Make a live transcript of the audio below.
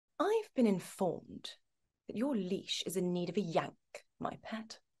I've been informed that your leash is in need of a yank, my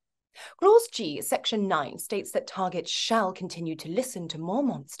pet. Clause G, Section 9 states that targets shall continue to listen to more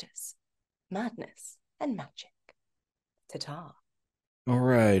monsters, madness, and magic. Ta-ta. All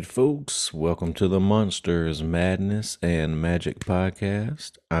right, folks, welcome to the Monsters, Madness, and Magic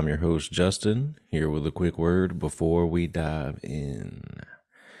podcast. I'm your host, Justin, here with a quick word before we dive in.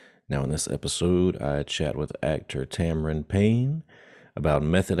 Now, in this episode, I chat with actor Tamaryn Payne about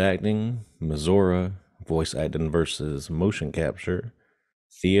method acting, Mizora, voice acting versus motion capture,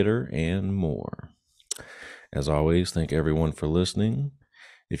 theater, and more. As always, thank everyone for listening.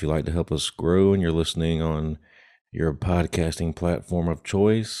 If you'd like to help us grow and you're listening on your podcasting platform of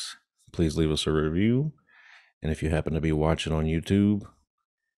choice, please leave us a review. And if you happen to be watching on YouTube,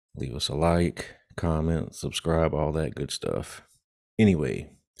 leave us a like, comment, subscribe, all that good stuff.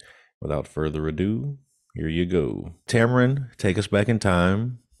 Anyway, without further ado, here you go. Tamaryn, take us back in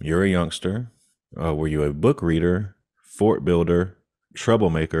time. You're a youngster. Were you a book reader, fort builder,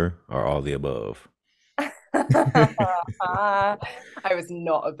 troublemaker, or all the above? I was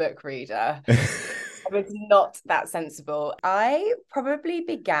not a book reader. I was not that sensible. I probably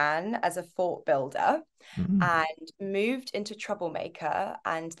began as a fort builder and moved into troublemaker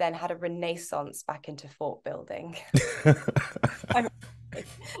and then had a renaissance back into fort building.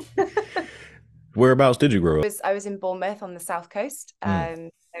 Whereabouts did you grow up? I was in Bournemouth on the south coast. Mm.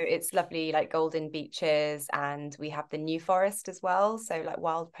 So it's lovely, like golden beaches, and we have the New Forest as well. So like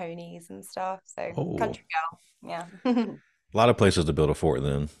wild ponies and stuff. So Oh, country girl, yeah. a lot of places to build a fort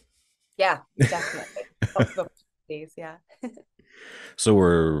then. Yeah, definitely. Lots of opportunities, yeah.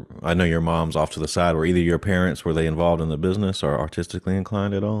 So I know your mom's off to the side. Were either your parents, were they involved in the business or artistically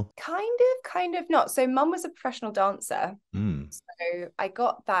inclined at all? Kind of not. So mum was a professional dancer. Mm. So I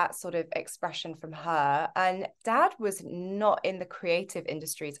got that sort of expression from her. And dad was not in the creative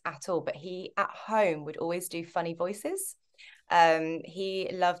industries at all, but he at home would always do funny voices. He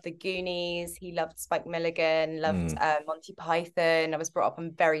loved the Goonies, he loved Spike Milligan, loved Mm. Monty Python. I was brought up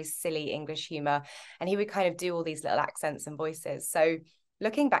on very silly English humor, and he would kind of do all these little accents and voices. So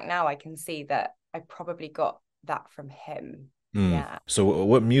looking back now, I can see that I probably got that from him. Mm. Yeah. So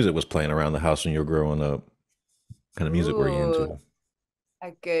what music was playing around the house when you were growing up? What kind of music were you Ooh, into?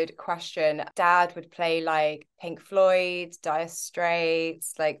 a good question. Dad would play like Pink Floyd, Dire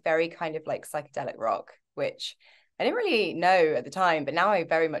Straits, like very kind of like psychedelic rock, which I didn't really know at the time, but now I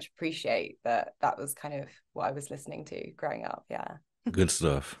very much appreciate that that was kind of what I was listening to growing up. Yeah. Good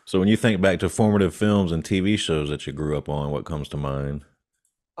stuff. So when you think back to formative films and TV shows that you grew up on, what comes to mind?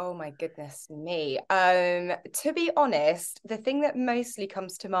 Oh my goodness me. To be honest, the thing that mostly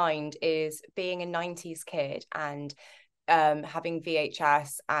comes to mind is being a 90s kid and having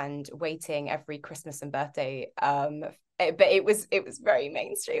VHS and waiting every Christmas and birthday. But it was very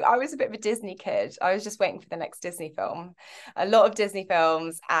mainstream. I was a bit of a Disney kid. I was just waiting for the next Disney film. A lot of Disney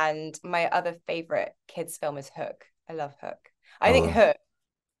films, and my other favorite kids film is Hook. I love Hook. I think Oh, Hook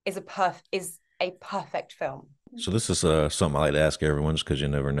is a perfect film. so this is something I like to ask everyone just because you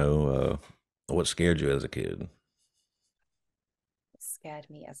never know. What scared you as a kid? It scared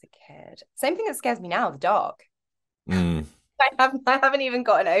me as a kid. Same thing that scares me now, the dark. Mm. I haven't even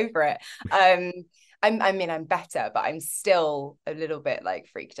gotten over it. Um, I mean, I'm better, but I'm still a little bit like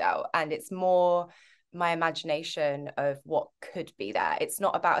freaked out. And it's more my imagination of what could be there. It's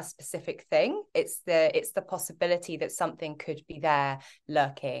not about a specific thing. It's the possibility that something could be there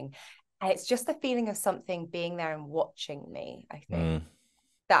lurking. And it's just the feeling of something being there and watching me, I think. Mm.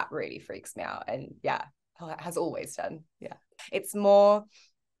 That really freaks me out. And yeah, has always done. Yeah. It's more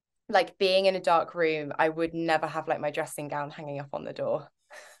like being in a dark room. I would never have like my dressing gown hanging up on the door.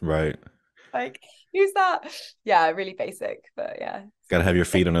 Right. Like, who's that? Yeah, really basic, but yeah. Got to have your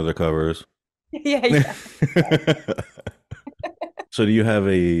feet under the covers. Yeah, yeah. So do you have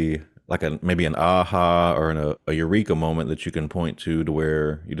a like a maybe an aha or a eureka moment that you can point to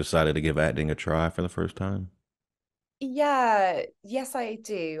where you decided to give acting a try for the first time? Yeah, yes, I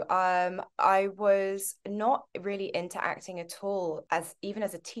do. I was not really into acting at all as even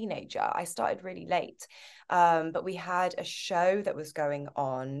as a teenager. I started really late. But we had a show that was going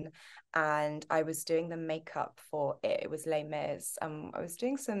on and I was doing the makeup for it. It was Les Mis. I was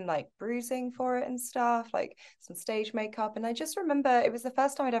doing some like bruising for it and stuff, like some stage makeup. And I just remember it was the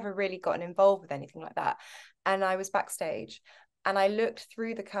first time I'd ever really gotten involved with anything like that. And I was backstage and I looked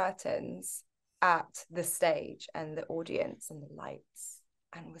through the curtains at the stage and the audience and the lights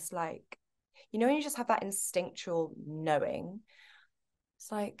and was like, when you just have that instinctual knowing, it's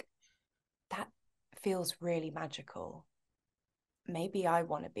like, that feels really magical. Maybe I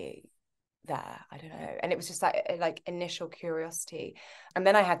want to be there? I don't know. And it was just like initial curiosity. And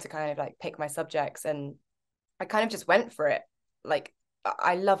then I had to kind of like pick my subjects, and I kind of just went for it. Like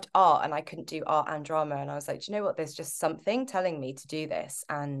I loved art and I couldn't do art and drama. And I was like, do you know what? There's just something telling me to do this.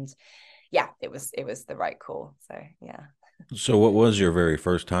 And yeah, it was the right call. So yeah. So, what was your very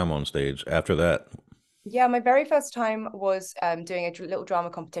first time on stage after that? Yeah, my very first time was doing a little drama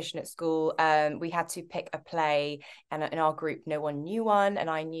competition at school. We had to pick a play, and in our group, no one knew one, and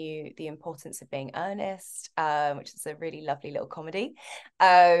I knew the importance of being earnest, which is a really lovely little comedy.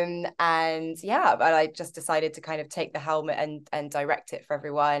 And yeah, but I just decided to kind of take the helmet and direct it for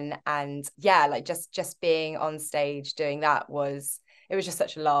everyone. And yeah, like just being on stage doing that it was just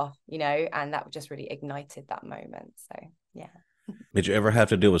such a laugh, and that just really ignited that moment. So yeah. Did you ever have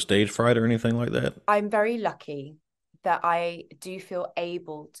to deal with stage fright or anything like that? I'm very lucky that I do feel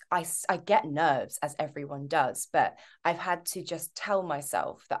able to, I get nerves as everyone does, but I've had to just tell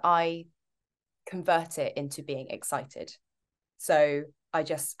myself that I convert it into being excited. So I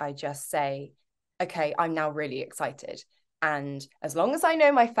just say, okay, I'm now really excited. And as long as I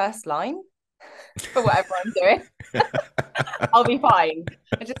know my first line for whatever I'm doing, I'll be fine.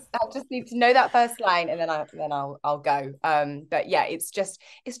 I just need to know that first line, and then I'll go. But yeah, it's just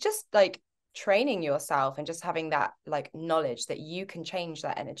like training yourself and just having that like knowledge that you can change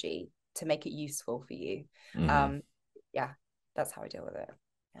that energy to make it useful for you. Hmm. Um, yeah, that's how I deal with it.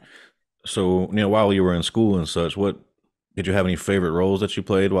 Yeah. So, while you were in school and such, what did you have any favorite roles that you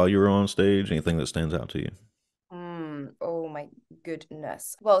played while you were on stage? Anything that stands out to you? Oh my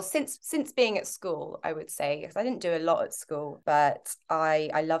goodness. Well, since being at school, I would say, because I didn't do a lot at school, but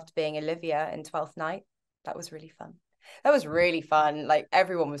I loved being Olivia in Twelfth Night. That was really fun. That was really fun. Like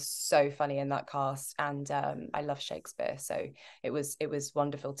everyone was so funny in that cast, and I love Shakespeare, so it was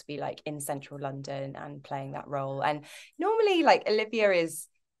wonderful to be like in central London and playing that role. And normally, like Olivia is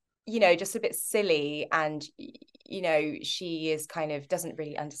just a bit silly, and she is kind of doesn't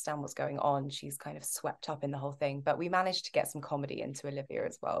really understand what's going on. She's kind of swept up in the whole thing, but we managed to get some comedy into Olivia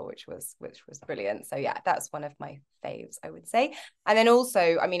as well, which was brilliant. So yeah, that's one of my faves, I would say. And then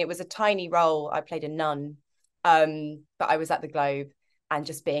also, I mean, it was a tiny role. I played a nun, but I was at the Globe, and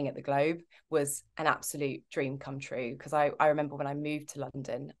just being at the Globe was an absolute dream come true, because I remember when I moved to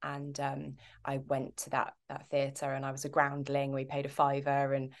London, and I went to that theatre, and I was a groundling. We paid a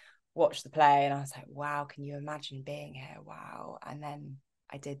fiver and watched the play, and I was like, wow, can you imagine being here? Wow. And then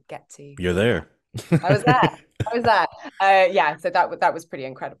I did get to You're be there. there. I was there. I was there. Yeah, so that was pretty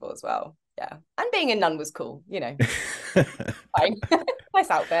incredible as well. Yeah. And being a nun was cool, fine. Nice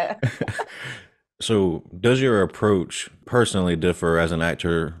outfit. So, does your approach personally differ as an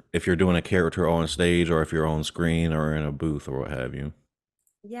actor if you're doing a character on stage or if you're on screen or in a booth or what have you?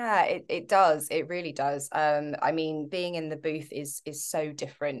 Yeah, it does. It really does. I mean, being in the booth is so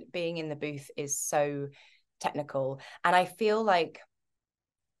different. Being in the booth is so technical. And I feel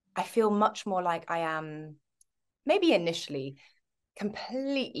much more like I am, maybe initially,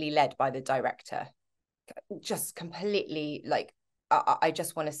 completely led by the director. Just completely like I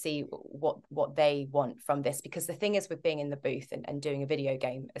just want to see what they want from this, because the thing is with being in the booth and doing a video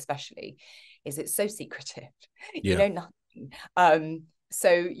game especially, is it's so secretive. You Yeah. know nothing. So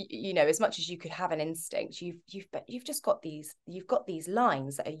as much as you could have an instinct, you've just got these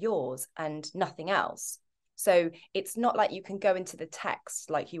lines that are yours and nothing else. So it's not like you can go into the text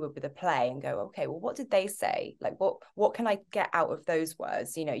like you would with a play and go, okay, well, what did they say? Like what can I get out of those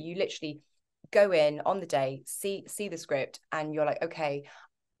words? You literally go in on the day, see the script, and you're like, okay,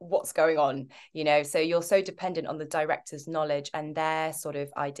 what's going on? So you're so dependent on the director's knowledge and their sort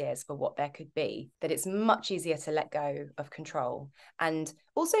of ideas for what there could be, that it's much easier to let go of control, and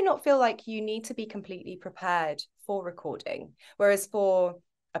also not feel like you need to be completely prepared for recording. Whereas for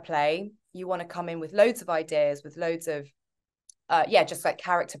a play, you want to come in with loads of ideas, with loads of just like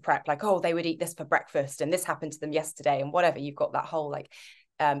character prep, like, oh, they would eat this for breakfast and this happened to them yesterday and whatever. You've got that whole like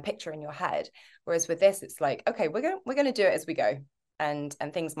picture in your head. Whereas with this, it's like, okay, we're gonna do it as we go, and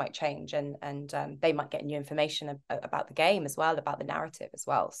things might change, and they might get new information about the game as well, about the narrative as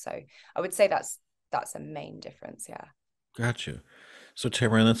well. So I would say that's a main difference. Yeah. Gotcha. So,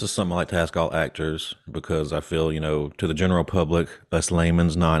 Tamaryn, this is something I like to ask all actors because I feel, to the general public, us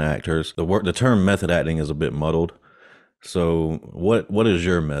layman's non-actors, the term method acting is a bit muddled. So, what is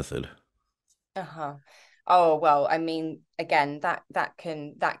your method? Uh-huh. Oh, well, I mean, again, that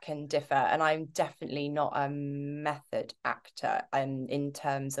can differ, and I'm definitely not a method actor in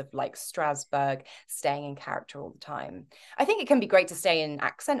terms of like Strasberg staying in character all the time. I think it can be great to stay in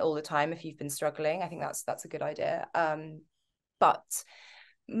accent all the time if you've been struggling. I think that's a good idea. But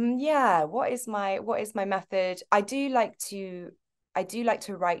yeah, what is my method? I do like to I do like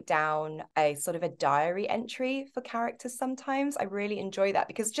to write down a sort of a diary entry for characters sometimes. I really enjoy that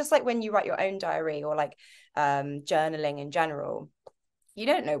because just like when you write your own diary or like journaling in general, you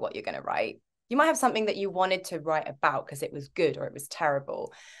don't know what you're going to write. You might have something that you wanted to write about because it was good or it was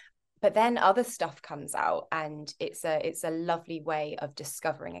terrible, but then other stuff comes out and it's a lovely way of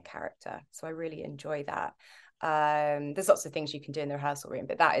discovering a character. So I really enjoy that. There's lots of things you can do in the rehearsal room,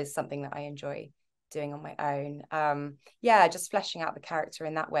 but that is something that I enjoy doing on my own. Yeah, just fleshing out the character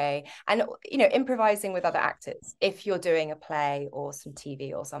in that way, and improvising with other actors if you're doing a play or some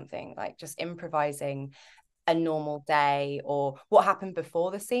TV or something, like just improvising a normal day or what happened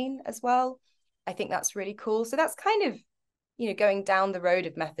before the scene as well. I think that's really cool. So that's kind of going down the road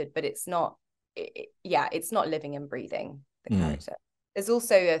of method, but it's not it's not living and breathing the character. There's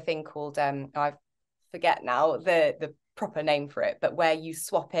also a thing called I forget now the proper name for it, but where you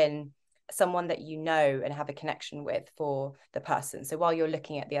swap in someone that you know and have a connection with for the person. So while you're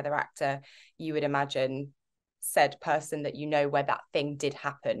looking at the other actor, you would imagine said person that where that thing did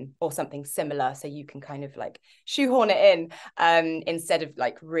happen or something similar, so you can kind of like shoehorn it in instead of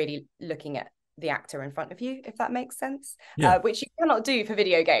like really looking at the actor in front of you, if that makes sense. Yeah. Which you cannot do for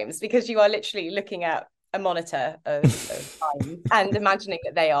video games because you are literally looking at a monitor of time and imagining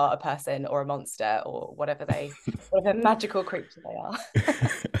that they are a person or a monster or whatever magical creature they are.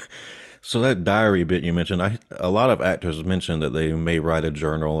 So that diary bit you mentioned, a lot of actors mentioned that they may write a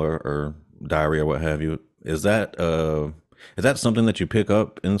journal or diary or what have you. Is that something that you pick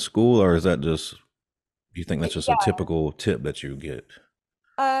up in school, or is that just you think that's just a Yeah. typical tip that you get?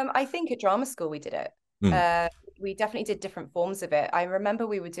 I think at drama school we did it. Mm. We definitely did different forms of it. I remember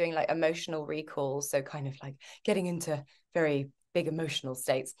we were doing like emotional recalls, so kind of like getting into very big emotional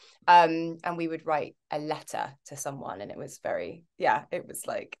states. And we would write a letter to someone, and it was it was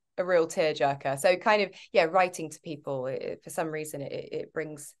like a real tearjerker. So kind of, writing to people, for some reason, it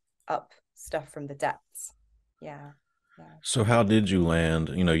brings up stuff from the depths. Yeah. Yeah. So how did you land?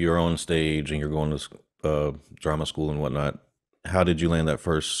 You're on stage and you're going to drama school and whatnot. How did you land that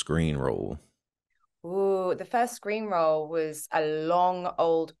first screen role? Ooh, the first screen role was a long,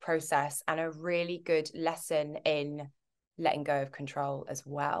 old process and a really good lesson in letting go of control as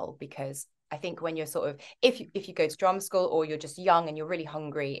well. Because I think when you're sort of, if you go to drama school or you're just young and you're really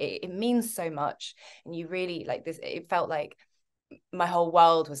hungry, it means so much. And you really like this, it felt like my whole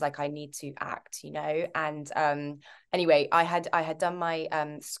world was like, I need to act, And anyway, I had done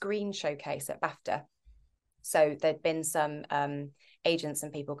my screen showcase at BAFTA. So there'd been some agents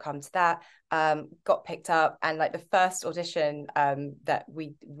and people come to that, got picked up, and like the first audition that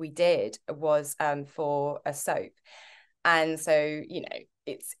we did was for a soap. And so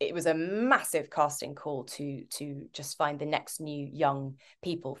it was a massive casting call to just find the next new young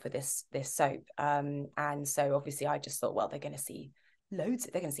people for this soap. And so obviously I just thought, well, they're going to see they're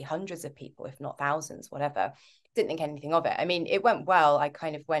going to see hundreds of people, if not thousands, whatever. Didn't think anything of it. I mean, it went well. I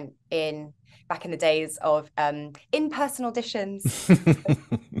kind of went in back in the days of in-person auditions,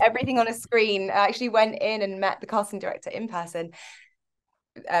 everything on a screen. I actually went in and met the casting director in person,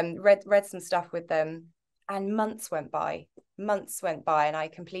 read some stuff with them, and months went by, and I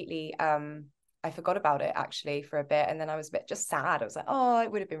completely I forgot about it actually for a bit, and then I was a bit just sad. I was like, oh, it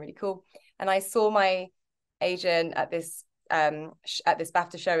would have been really cool. And I saw my agent at this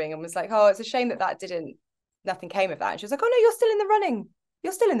BAFTA showing and was like, oh, it's a shame that nothing came of that. And she was like, oh no, you're still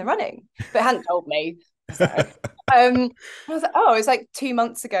in the running, but hadn't told me. So I was like, oh, it's like 2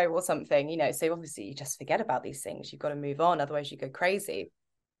 months ago or something, so obviously you just forget about these things. You've got to move on, otherwise you go crazy.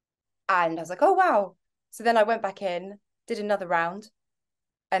 And I was like, oh wow. So then I went back in, did another round,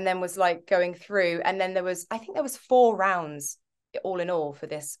 and then was like going through, and then I think there was 4 rounds all in all for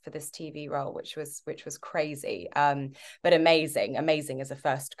this TV role, which was crazy, but amazing as a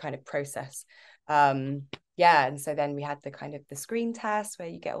first kind of process. Yeah, and so then we had the kind of the screen test where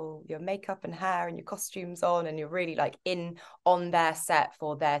you get all your makeup and hair and your costumes on, and you're really like on their set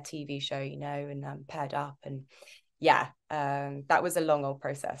for their TV show, and paired up, and that was a long old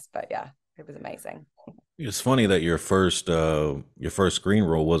process, but yeah, it was amazing. It's funny that your first screen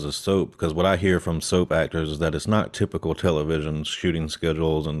role was a soap, because what I hear from soap actors is that it's not typical television shooting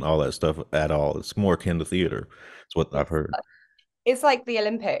schedules and all that stuff at all. It's more akin to theater. It's what I've heard. It's like the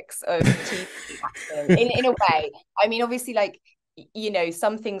Olympics of TV acting in a way. I mean, obviously, like,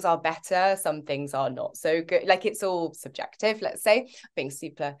 some things are better, some things are not so good. Like, it's all subjective, let's say, being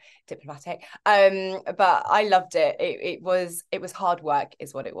super diplomatic. But I loved it. It was hard work,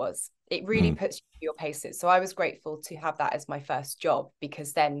 is what it was. It really puts you through your paces. So I was grateful to have that as my first job,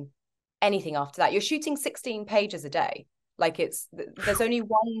 because then anything after that, you're shooting 16 pages a day. Like, there's only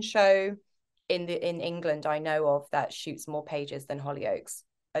one show in England I know of that shoots more pages than Hollyoaks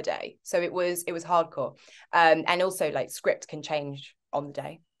a day. So it was hardcore. And also like script can change on the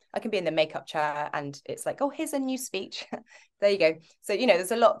day. I can be in the makeup chair and it's like, oh, here's a new speech. There you go. So,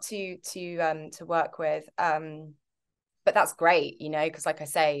 there's a lot to work with. But that's great, because like I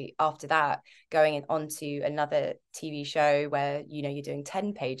say, after that, going onto another TV show where, you're doing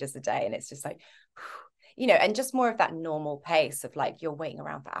 10 pages a day and it's just like, and just more of that normal pace of like, you're waiting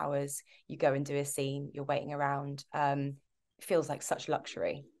around for hours, you go and do a scene, you're waiting around. It feels like such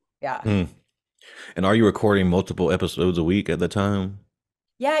luxury. Yeah. Mm. And are you recording multiple episodes a week at the time?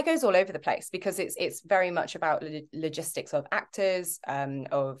 Yeah, it goes all over the place because it's very much about logistics of actors,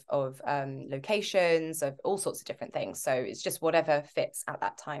 of locations, of all sorts of different things. So it's just whatever fits at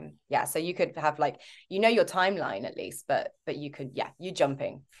that time. Yeah, so you could have like your timeline at least, but you could you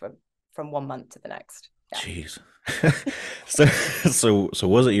jumping from 1 month to the next. Yeah. Jeez. So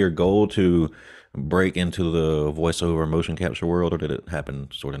was it your goal to break into the voiceover motion capture world, or did it happen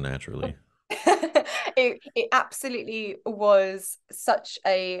sort of naturally? It absolutely was such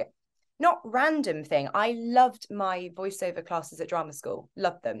a not random thing. I loved my voiceover classes at drama school.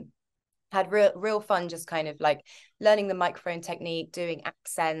 Loved them. Had real fun just kind of like learning the microphone technique, doing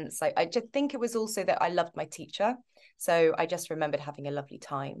accents. Like I just think it was also that I loved my teacher. So I just remembered having a lovely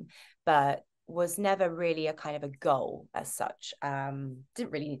time, but was never really a kind of a goal as such.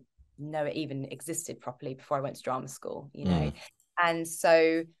 Didn't really know it even existed properly before I went to drama school, Mm. And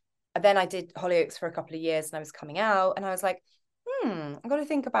so then I did Hollyoaks for a couple of years and I was coming out and I was like, I've got to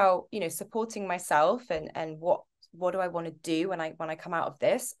think about, supporting myself and what do I want to do when I come out of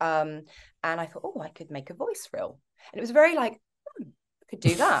this? And I thought, oh, I could make a voice reel. And it was very like, I could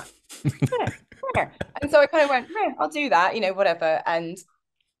do that. Yeah, yeah. And so I kind of went, yeah, I'll do that, whatever. And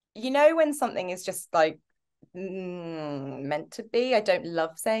when something is just like meant to be, I don't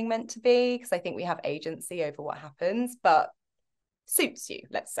love saying meant to be because I think we have agency over what happens, but suits you,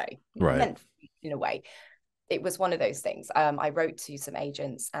 let's say, Right. meant in a way. It was one of those things. I wrote to some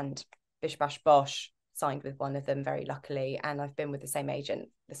agents and bish bash bosh signed with one of them very luckily, and I've been with the same agent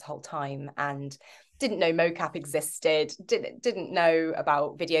this whole time and didn't know mocap existed, didn't know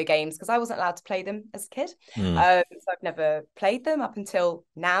about video games because I wasn't allowed to play them as a kid. Mm. So I've never played them up until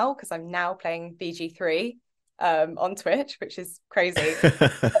now because I'm now playing BG3 on Twitch, which is crazy.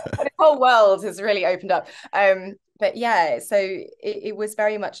 The whole world has really opened up. But yeah, so it was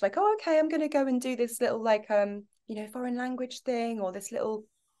very much like, oh, okay, I'm gonna go and do this little like foreign language thing or this little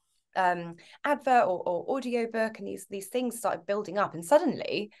advert or audio book, and these things started building up, and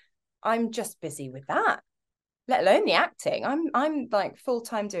suddenly I'm just busy with that, let alone the acting. I'm like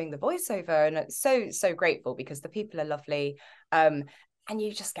full-time doing the voiceover, and it's so grateful because the people are lovely, and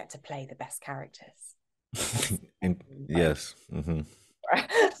you just get to play the best characters. And, Like, yes. Mm-hmm.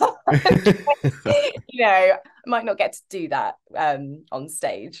 I might not get to do that on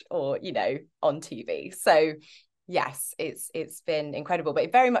stage or on TV. So yes, it's been incredible, but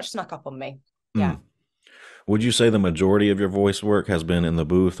it very much snuck up on me. Yeah. Mm. Would you say the majority of your voice work has been in the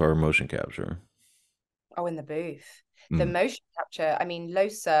booth or motion capture? Oh, in the booth. The Mm. motion capture, I mean,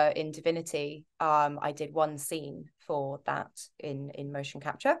 Losa in Divinity, I did one scene for that in motion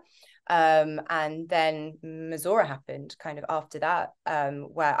capture. And then Mizora happened kind of after that,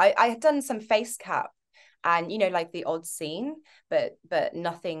 where I had done some face cap and like the odd scene, but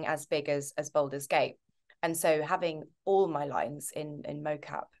nothing as big as Baldur's Gate. And so having all my lines in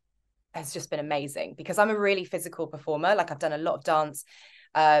mocap has just been amazing because I'm a really physical performer. Like I've done a lot of dance,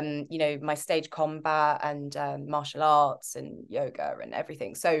 my stage combat and martial arts and yoga and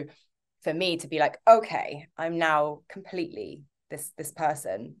everything. So for me to be like, okay, I'm now completely this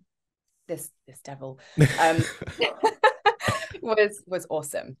person, this devil, was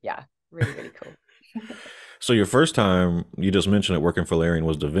awesome. Yeah, really, really cool. So your first time, you just mentioned it, working for Larian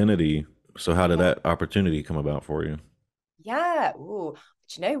was Divinity. So how did Yeah. that opportunity come about for you? Yeah. Ooh.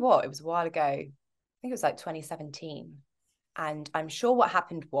 Do you know what? It was a while ago. I think it was like 2017. And I'm sure what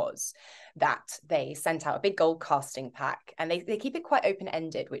happened was that they sent out a big gold casting pack and they keep it quite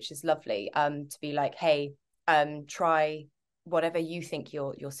open-ended, which is lovely. To be like, hey, try whatever you think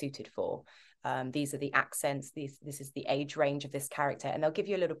you're suited for. These are the accents, this is the age range of this character, and they'll give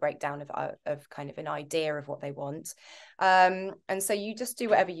you a little breakdown of kind of an idea of what they want. And so you just do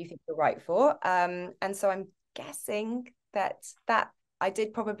whatever you think you're right for. And so I'm guessing that I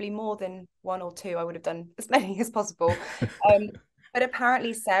did probably more than one or two. I would have done as many as possible. But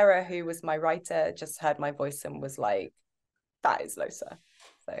apparently Sarah, who was my writer, just heard my voice and was like, that is Losa.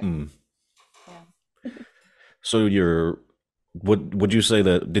 So Mm. yeah. So your would you say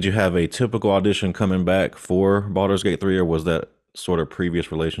that, did you have a typical audition coming back for Baldur's Gate 3, or was that sort of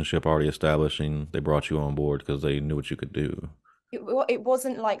previous relationship already establishing, they brought you on board because they knew what you could do. It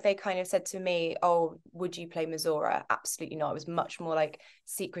wasn't like they kind of said to me, oh, would you play Mizora? Absolutely not. It was much more like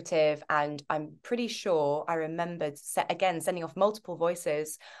secretive. And I'm pretty sure I remembered, again, sending off multiple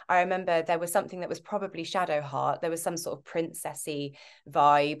voices. I remember there was something that was probably Shadowheart. There was some sort of princessy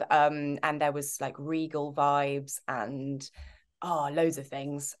vibe. And there was like regal vibes and loads of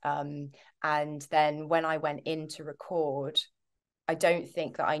things. And then when I went in to record, I don't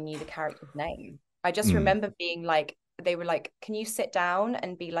think that I knew the character's name. I just Mm. remember being like, they were like, can you sit down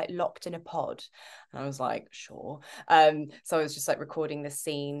and be like locked in a pod? And I was like, sure. So I was just like recording this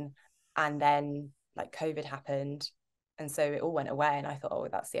scene, and then like COVID happened. And so it all went away. And I thought, oh,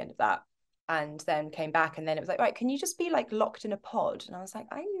 that's the end of that. And then came back, and then it was like, right, can you just be like locked in a pod? And I was like,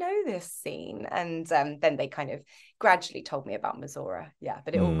 I know this scene. And then they kind of gradually told me about Mizora. Yeah,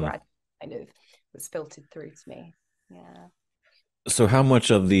 but it all Mm. gradually kind of was filtered through to me. Yeah. So how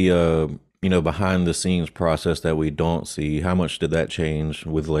much of the behind the scenes process that we don't see, how much did that change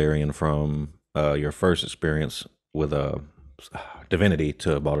with Larian from your first experience with Divinity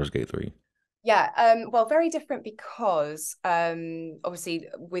to Baldur's Gate 3? Yeah, well, very different because obviously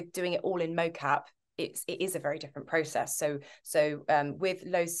with doing it all in mocap, it is a very different process. So with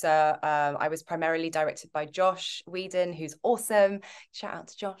Losa, I was primarily directed by Josh Whedon, who's awesome. Shout out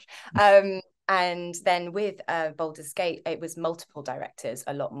to Josh. And then with Baldur's Gate, it was multiple directors,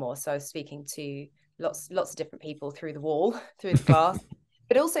 a lot more. So I was speaking to lots of different people through the wall, through the glass,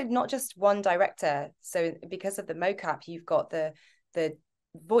 but also not just one director. So because of the mocap, you've got the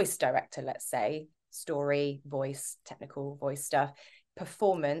voice director, let's say, story, voice, technical voice stuff,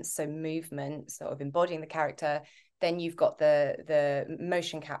 performance, so movement, sort of embodying the character. Then you've got the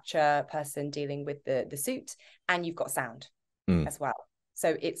motion capture person dealing with the suit, and you've got sound Mm. as well.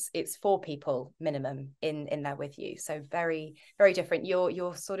 So it's 4 people minimum in there with you. So very, very different.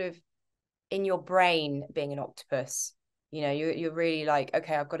 You're sort of in your brain being an octopus. You're really like,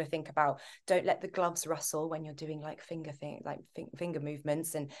 okay, I've got to think about, don't let the gloves rustle when you're doing like finger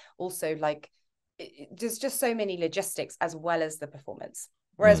movements. And also like there's just so many logistics as well as the performance.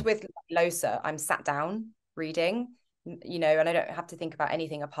 Whereas Mm. with Losa, I'm sat down reading, and I don't have to think about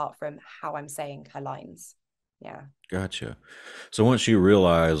anything apart from how I'm saying her lines. Yeah. Gotcha. So once you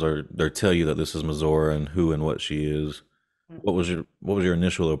realize or they tell you that this is Mizora and who and what she is, what was your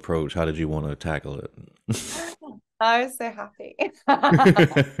initial approach? How did you want to tackle it? I was so happy. I'm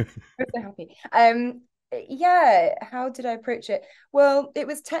so happy. Yeah, how did I approach it? Well, it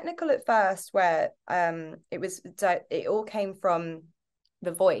was technical at first, where it all came from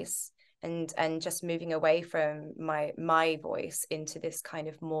the voice, and just moving away from my voice into this kind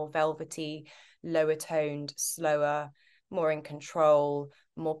of more velvety, lower toned, slower, more in control,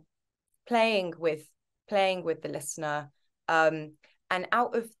 more playing with the listener. And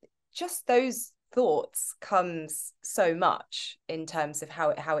out of just those thoughts comes so much in terms of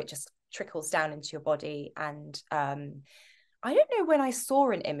how it just trickles down into your body. And I don't know when I saw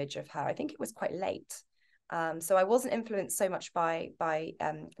an image of her. I think it was quite late. So I wasn't influenced so much by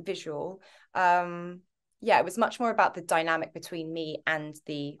visual. Yeah, it was much more about the dynamic between me and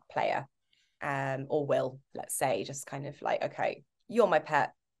the player, or Will, let's say, just kind of like, okay, you're my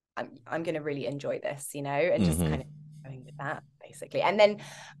pet. I'm going to really enjoy this, and just Hmm. kind of going with that basically. And then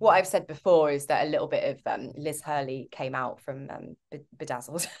what I've said before is that a little bit of Liz Hurley came out from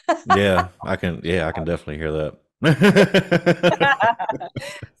Bedazzled. Yeah, I can. Yeah, I can definitely hear that.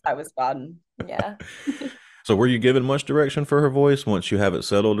 That was fun. Yeah. So, were you given much direction for her voice once you have it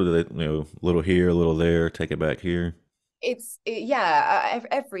settled, or did they, little here, a little there, take it back here? Yeah,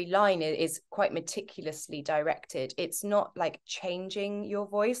 every line is quite meticulously directed. It's not like changing your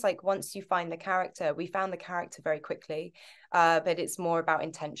voice. Like once you find the character, we found the character very quickly, but it's more about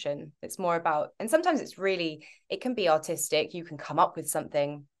intention. It's more about, and sometimes it can be artistic. You can come up with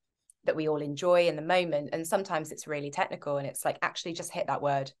something that we all enjoy in the moment, and sometimes it's really technical, and it's like, actually just hit that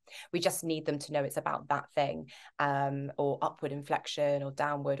word. We just need them to know it's about that thing, or upward inflection or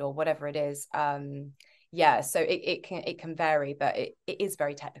downward or whatever it is. Yeah, so it can vary, but it is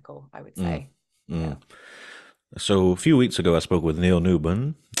very technical, I would Mm, say. Yeah. mm. So, a few weeks ago, I spoke with Neil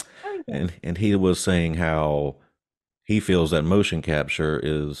Newman, Oh yeah. and he was saying how he feels that motion capture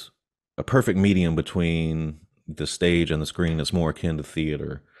is a perfect medium between the stage and the screen. It's more akin to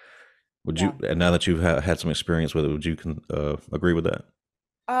theater. Would you, Yeah. and now that you've had some experience with it, would you agree with that?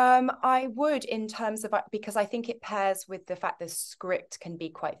 I would, in terms of, because I think it pairs with the fact the script can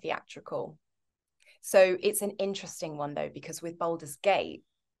be quite theatrical. So it's an interesting one though, because with Baldur's Gate,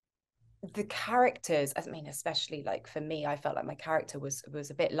 the characters, I mean, especially like for me, I felt like my character was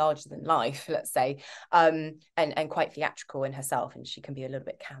a bit larger than life, let's say, and quite theatrical in herself, and she can be a little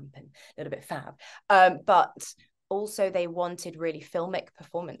bit camp and a little bit fab, but also they wanted really filmic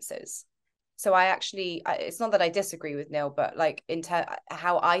performances. So it's not that I disagree with Neil, but like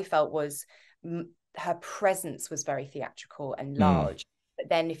how I felt was her presence was very theatrical and Mm. large. But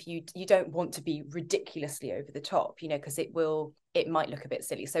then if you don't want to be ridiculously over the top, you know, because it might look a bit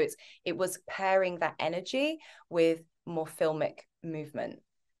silly. So it was pairing that energy with more filmic movement,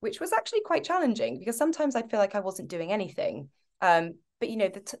 which was actually quite challenging because sometimes I'd feel like I wasn't doing anything. But you know,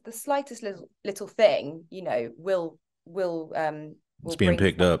 the slightest little thing, you know, It's will being bring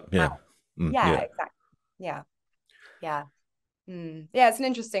picked something up. Yeah. out. Mm, Yeah, yeah. exactly. Yeah, yeah. Yeah, it's an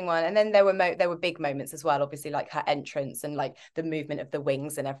interesting one. And then there were big moments as well. Obviously, like her entrance and like the movement of the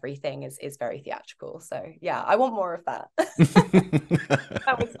wings and everything is very theatrical. So yeah, I want more of that.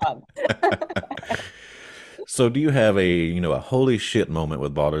 That was fun. So do you have a holy shit moment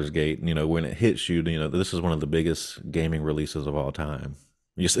with Baldur's Gate, when it hits you, this is one of the biggest gaming releases of all time.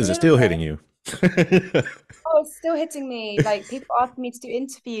 A Is it little still hitting bit. you? Oh, it's still hitting me. Like people asking me to do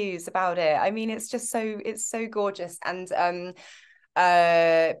interviews about it. I mean, it's so gorgeous. And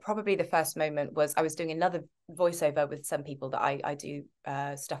probably the first moment was I was doing another voiceover with some people that I do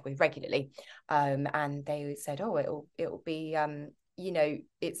stuff with regularly. And they said, oh, it'll be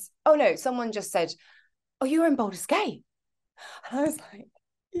it's oh no, someone just said, oh, you were in Baldur's Gate. And I was like,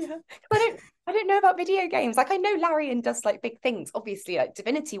 yeah. I don't know about video games. Like I know Larian does like big things. Obviously, like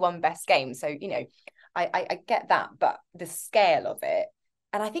Divinity won best game. So, you know, I get that, but the scale of it.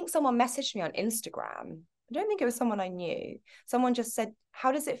 And I think someone messaged me on Instagram. I don't think it was someone I knew. Someone just said,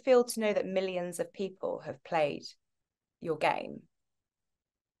 how does it feel to know that millions of people have played your game?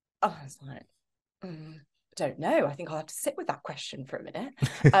 Oh, I was like, I don't know. I think I'll have to sit with that question for a minute.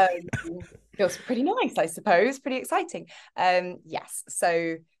 Feels pretty nice, I suppose. Pretty exciting. Yes.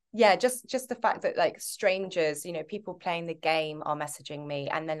 So yeah, just the fact that like strangers, you know, people playing the game are messaging me,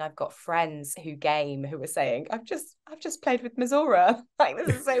 and then I've got friends who are saying, I've just played with Mizora. Like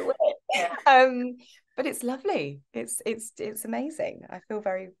this is so weird. But it's lovely. It's amazing. I feel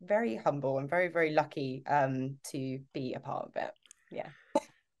very, very humble and very, very lucky to be a part of it. Yeah.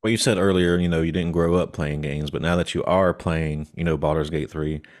 Well, you said earlier, you didn't grow up playing games, but now that you are playing, Baldur's Gate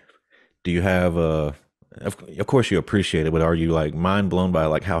 3, do you have of course you appreciate it, but are you like mind blown by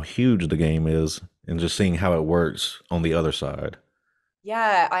like how huge the game is and just seeing how it works on the other side?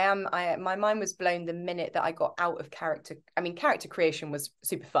 Yeah, I am. My mind was blown the minute that I got out of character. I mean, character creation was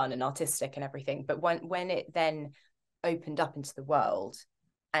super fun and artistic and everything, but when it then opened up into the world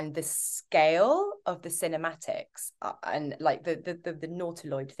and the scale of the cinematics and like the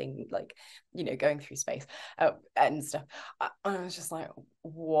nautiloid thing, like you know, going through space and stuff, I was just like,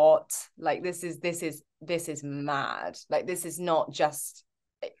 what? Like this is mad. Like this is not just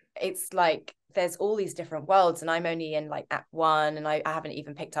it's like there's all these different worlds and I'm only in like act one and I haven't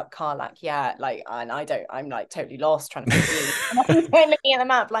even picked up Karlak yet, like, and I'm like totally lost trying to find you and I'm looking at the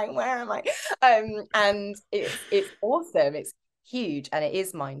map like where am I, and it's awesome, it's huge and it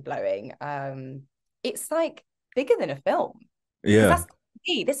is mind-blowing. It's like bigger than a film because Yeah. that's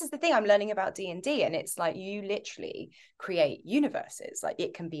this is the thing I'm learning about D&D, and it's like you literally create universes, like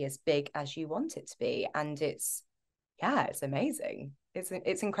it can be as big as you want it to be, and it's amazing.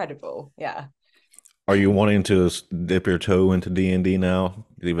 It's incredible. Yeah. Are you wanting to dip your toe into D&D now?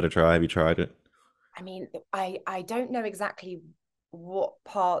 Give it a try. Have you tried it? I mean, I don't know exactly what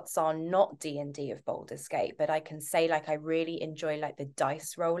parts are not D&D of Baldur's Gate, but I can say like I really enjoy like the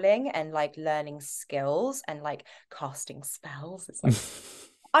dice rolling and like learning skills and like casting spells. It's like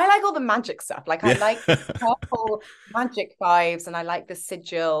I like all the magic stuff. Like I Yeah. like purple magic vibes, and I like the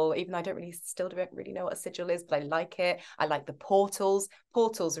sigil, even though I don't really know what a sigil is, but I like it. I like the portals.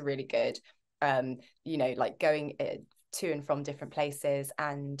 Portals are really good. You know, like going to and from different places,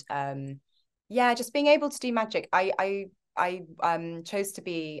 and yeah, just being able to do magic. I chose to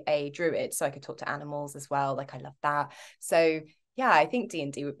be a druid so I could talk to animals as well. Like I love that. So yeah, I think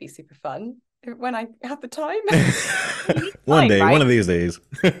D&D would be super fun when I have the time. One Fine, day, one right? of these days.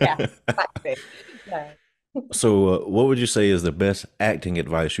 Yeah, exactly. Yeah. So, what would you say is the best acting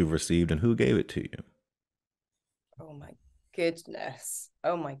advice you've received, and who gave it to you? Oh my goodness.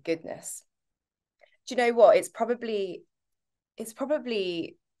 Oh my goodness. Do you know what? It's probably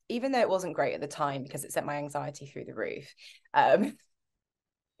even though it wasn't great at the time because it sent my anxiety through the roof. Um,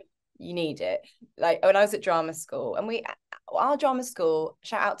 you need it. Like when I was at drama school, and our drama school,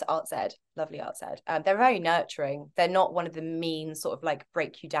 shout out to Arts Ed, lovely Arts Ed. They're very nurturing. They're not one of the mean sort of like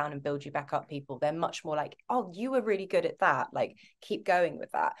break you down and build you back up people. They're much more like, oh, you were really good at that. Like keep going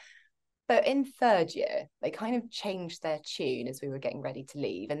with that. But in third year, they kind of changed their tune as we were getting ready to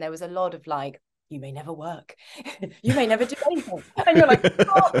leave. And there was a lot of like, you may never work. You may never do anything. And you're like,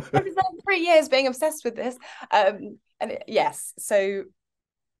 oh, I was there 3 years being obsessed with this. Yes. So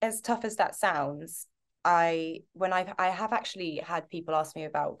as tough as that sounds, I have actually had people ask me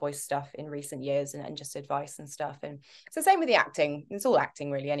about voice stuff in recent years and just advice and stuff. And it's the same with the acting. It's all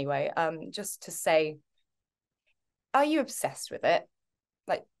acting really anyway. Just to say, are you obsessed with it?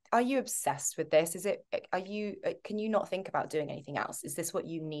 Like, are you obsessed with this? Can you not think about doing anything else? Is this what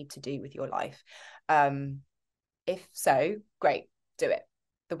you need to do with your life? If so, great, do it.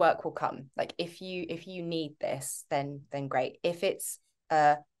 The work will come. Like if you need this, then great. If it's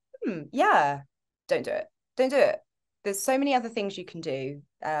yeah, don't do it. Don't do it. There's so many other things you can do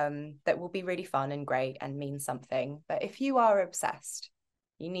that will be really fun and great and mean something. But if you are obsessed,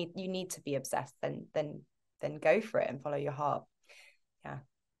 you need to be obsessed, then go for it and follow your heart. Yeah.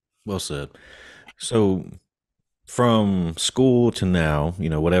 Well said. So, from school to now,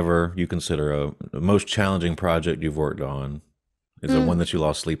 whatever you consider the most challenging project you've worked on, is it one that you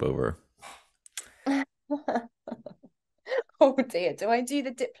lost sleep over? Oh dear, do I do the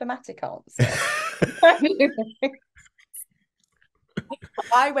diplomatic answer?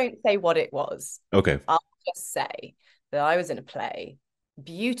 I won't say what it was. Okay. I'll just say that I was in a play,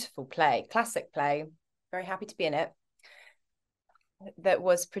 beautiful play, classic play, very happy to be in it, that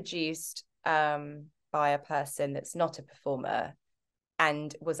was produced by a person that's not a performer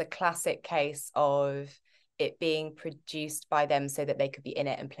and was a classic case of it being produced by them so that they could be in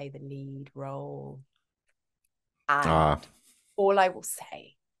it and play the lead role. And all I will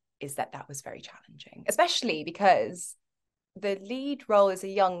say is that was very challenging, especially because the lead role is a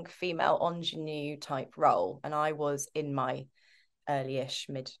young female ingenue type role. And I was in my early-ish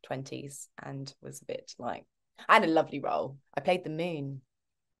mid-20s and was a bit like, I had a lovely role. I played the moon.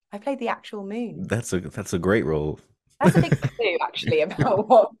 I played the actual moon. That's a great role. That's a big clue actually about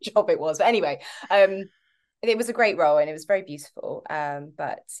what job it was. But anyway, it was a great role and it was very beautiful.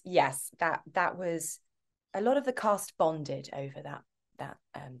 But yes, that was a lot of the cast bonded over that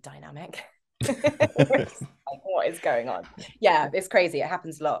dynamic. Like, what is going on? Yeah, it's crazy. It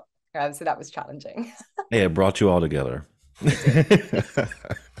happens a lot. So that was challenging. Yeah, it brought you all together.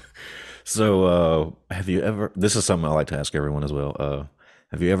 So, have you ever? This is something I like to ask everyone as well.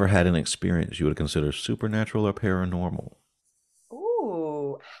 Have you ever had an experience you would consider supernatural or paranormal?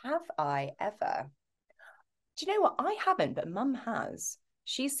 Ooh, have I ever? Do you know what? I haven't, but Mum has.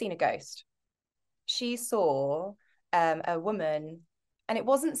 She's seen a ghost. She saw a woman, and it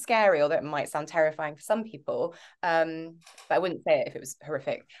wasn't scary, although it might sound terrifying for some people. But I wouldn't say it if it was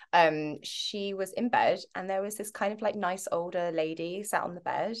horrific. She was in bed, and there was this kind of like nice older lady sat on the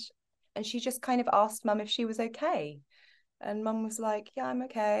bed, and she just kind of asked Mum if she was okay. And Mum was like, "Yeah, I'm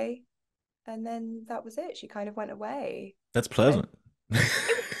okay." And then that was it. She kind of went away. That's pleasant. It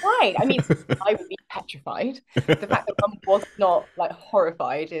was fine. I mean, I would be petrified. The fact that Mum was not like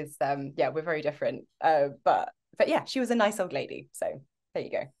horrified is yeah, we're very different. But yeah, she was a nice old lady. So there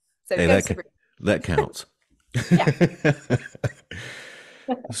you go. So Hey, that counts. Yeah.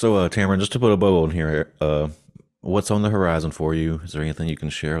 So, Tamaryn, just to put a bow on here, what's on the horizon for you? Is there anything you can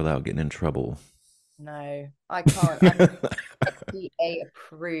share without getting in trouble? No, I can't. I'm a FDA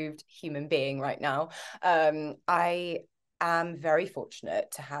approved human being right now. I am very fortunate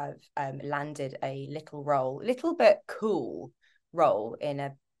to have landed a little bit cool role in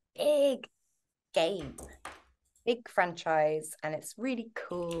a big game, big franchise, and it's really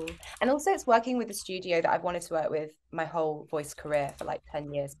cool. And also it's working with a studio that I've wanted to work with my whole voice career for like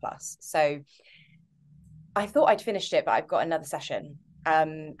 10 years plus. So I thought I'd finished it, but I've got another session.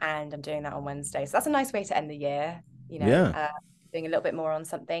 And I'm doing that on Wednesday. So that's a nice way to end the year, Yeah. doing a little bit more on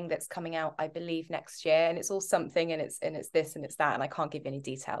something that's coming out, I believe, next year. And it's all something and it's this and it's that. And I can't give you any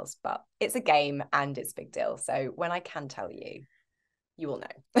details, but it's a game and it's a big deal. So when I can tell you, you will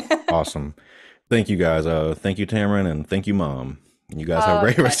know. Awesome. Thank you guys. Thank you, Tamaryn, and thank you, Mom. You guys have a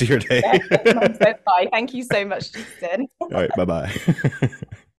great Yeah. rest of your day. Yeah, Mum said bye. Thank you so much, Justin. All right. Bye bye.